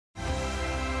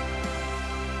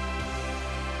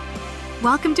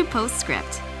Welcome to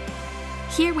Postscript.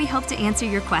 Here we hope to answer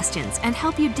your questions and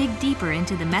help you dig deeper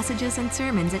into the messages and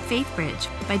sermons at Faithbridge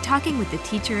by talking with the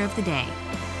teacher of the day.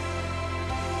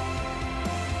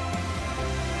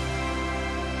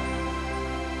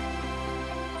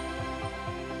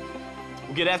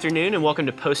 Good afternoon and welcome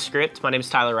to Postscript. My name is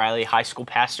Tyler Riley, high school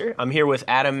pastor. I'm here with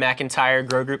Adam McIntire,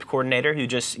 Grow Group coordinator, who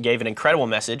just gave an incredible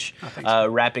message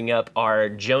wrapping up our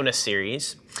Jonah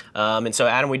series. And so,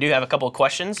 Adam, we do have a couple of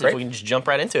questions. Great. If we can just jump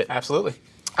right into it. Absolutely.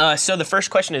 So the first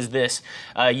question is this.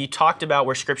 You talked about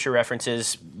where Scripture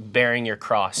references bearing your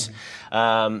cross.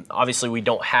 Obviously, we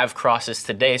don't have crosses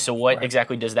today, so what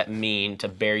exactly does that mean to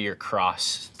bear your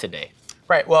cross today?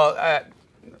 Right. Well,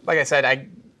 like I said, I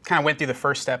kind of went through the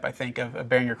first step, I think, of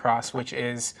bearing your cross, which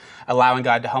is allowing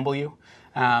God to humble you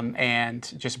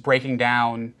and just breaking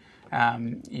down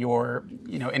your,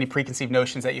 any preconceived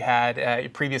notions that you had,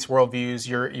 your previous worldviews,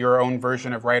 your own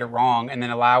version of right or wrong, and then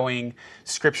allowing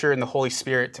Scripture and the Holy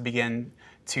Spirit to begin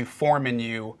to form in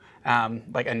you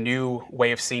like a new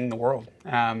way of seeing the world,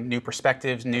 new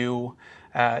perspectives, new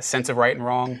sense of right and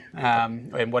wrong,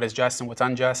 and what is just and what's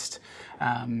unjust.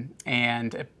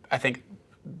 And I think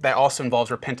that also involves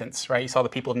repentance, right? You saw the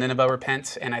people of Nineveh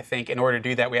repent, and I think in order to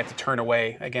do that, we have to turn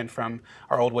away, again, from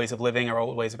our old ways of living, our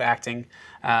old ways of acting,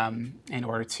 in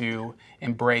order to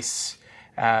embrace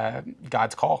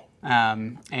God's call.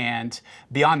 And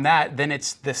beyond that, then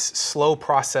it's this slow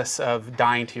process of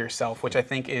dying to yourself, which I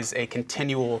think is a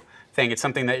continual thing. It's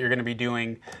something that you're going to be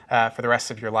doing for the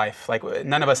rest of your life. Like,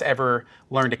 none of us ever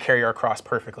learn to carry our cross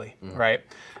perfectly, right?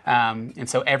 And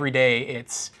so every day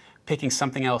it's picking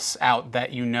something else out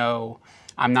that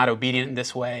I'm not obedient in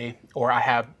this way, or I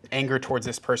have anger towards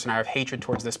this person, I have hatred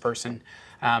towards this person,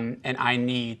 and I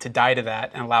need to die to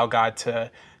that and allow God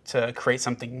to create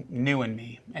something new in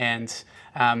me. And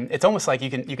it's almost like you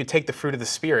can take the fruit of the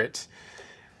Spirit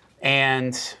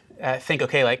and think,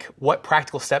 okay, like, what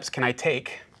practical steps can I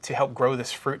take to help grow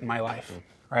this fruit in my life,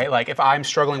 right? Like, if I'm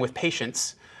struggling with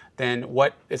patience, then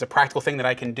what is a practical thing that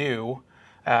I can do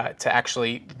to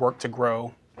actually work to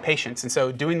grow patience? And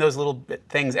so doing those little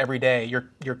things every day,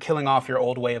 you're killing off your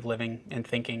old way of living and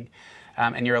thinking,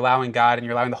 and you're allowing God and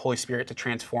you're allowing the Holy Spirit to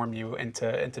transform you and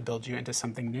to build you into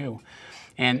something new.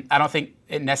 And I don't think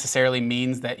it necessarily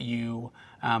means that you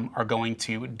are going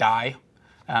to die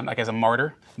like as a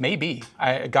martyr. Maybe.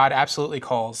 God absolutely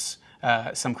calls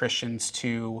some Christians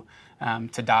to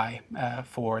die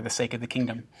for the sake of the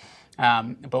kingdom.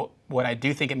 But what I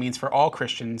do think it means for all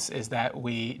Christians is that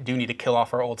we do need to kill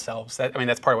off our old selves.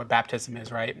 That's part of what baptism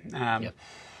is, right?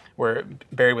 We're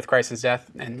buried with Christ's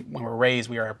death, and when we're raised,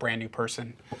 we are a brand new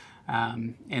person.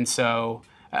 And so,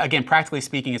 again, practically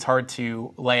speaking, it's hard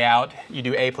to lay out. You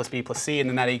do A plus B plus C, and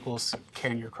then that equals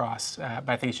carrying your cross. But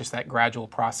I think it's just that gradual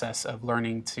process of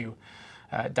learning to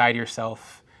die to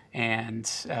yourself and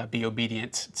be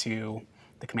obedient to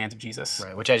the commands of Jesus.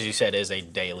 Right, which, as you said, is a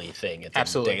daily thing. It's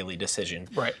Absolutely. a daily decision.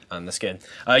 Right. That's good.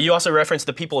 You also referenced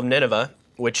the people of Nineveh,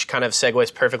 which kind of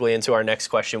segues perfectly into our next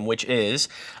question, which is,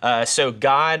 so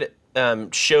God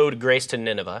showed grace to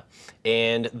Nineveh,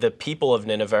 and the people of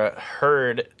Nineveh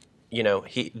heard,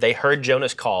 they heard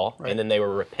Jonah's call, and then they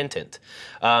were repentant.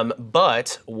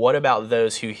 But what about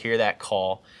those who hear that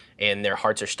call and their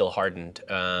hearts are still hardened,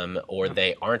 or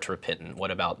they aren't repentant? What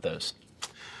about those?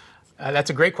 That's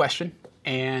a great question.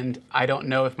 And I don't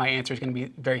know if my answer is going to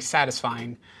be very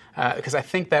satisfying, because I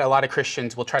think that a lot of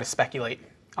Christians will try to speculate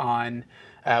on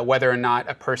whether or not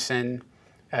a person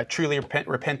truly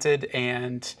repented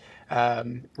and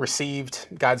received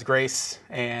God's grace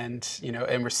and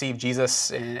received Jesus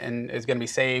and is going to be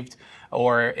saved,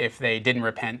 or if they didn't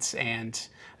repent and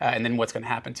then what's going to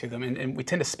happen to them. And we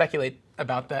tend to speculate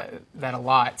about that a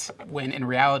lot, when in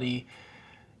reality,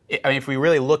 if we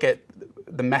really look at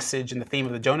the message and the theme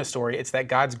of the Jonah story, it's that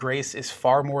God's grace is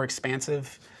far more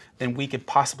expansive than we could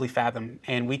possibly fathom,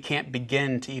 and we can't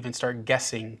begin to even start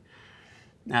guessing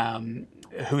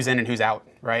who's in and who's out,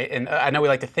 right? And I know we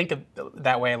like to think of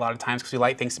that way a lot of times because we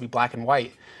like things to be black and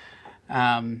white.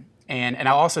 And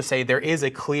I'll also say there is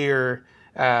a clear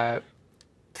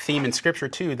theme in Scripture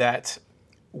too, that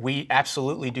we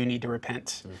absolutely do need to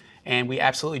repent, and we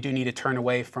absolutely do need to turn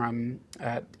away from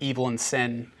evil and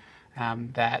sin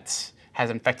that has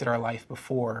infected our life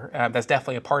before. That's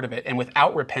definitely a part of it. And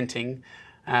without repenting,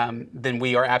 then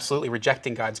we are absolutely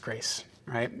rejecting God's grace,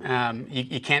 right?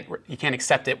 You can't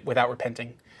accept it without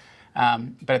repenting.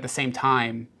 But at the same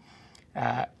time,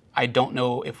 I don't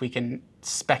know if we can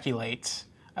speculate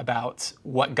about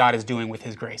what God is doing with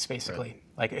His grace, basically.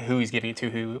 Like who He's giving it to,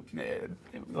 who,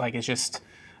 it's just,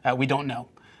 we don't know.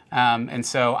 And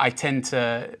so I tend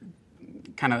to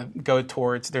kind of go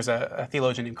towards, there's a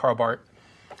theologian named Karl Barth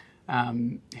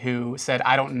who said,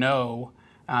 I don't know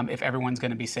if everyone's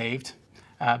going to be saved,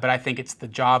 but I think it's the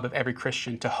job of every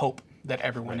Christian to hope that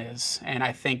everyone is. And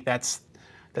I think that's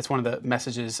one of the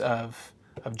messages of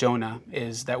Jonah,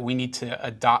 is that we need to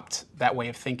adopt that way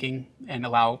of thinking and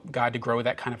allow God to grow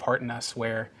that kind of heart in us,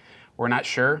 where we're not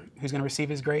sure who's going to receive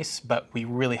his grace, but we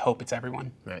really hope it's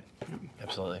everyone. Right.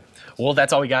 Absolutely. Well,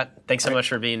 that's all we got. Thanks so much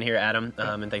for being here, Adam.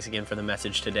 And thanks again for the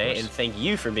message today. And thank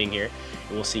you for being here.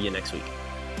 And we'll see you next week.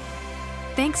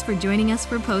 Thanks for joining us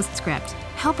for Postscript.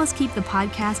 Help us keep the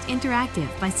podcast interactive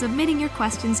by submitting your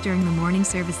questions during the morning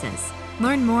services.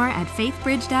 Learn more at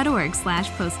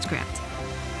faithbridge.org/postscript.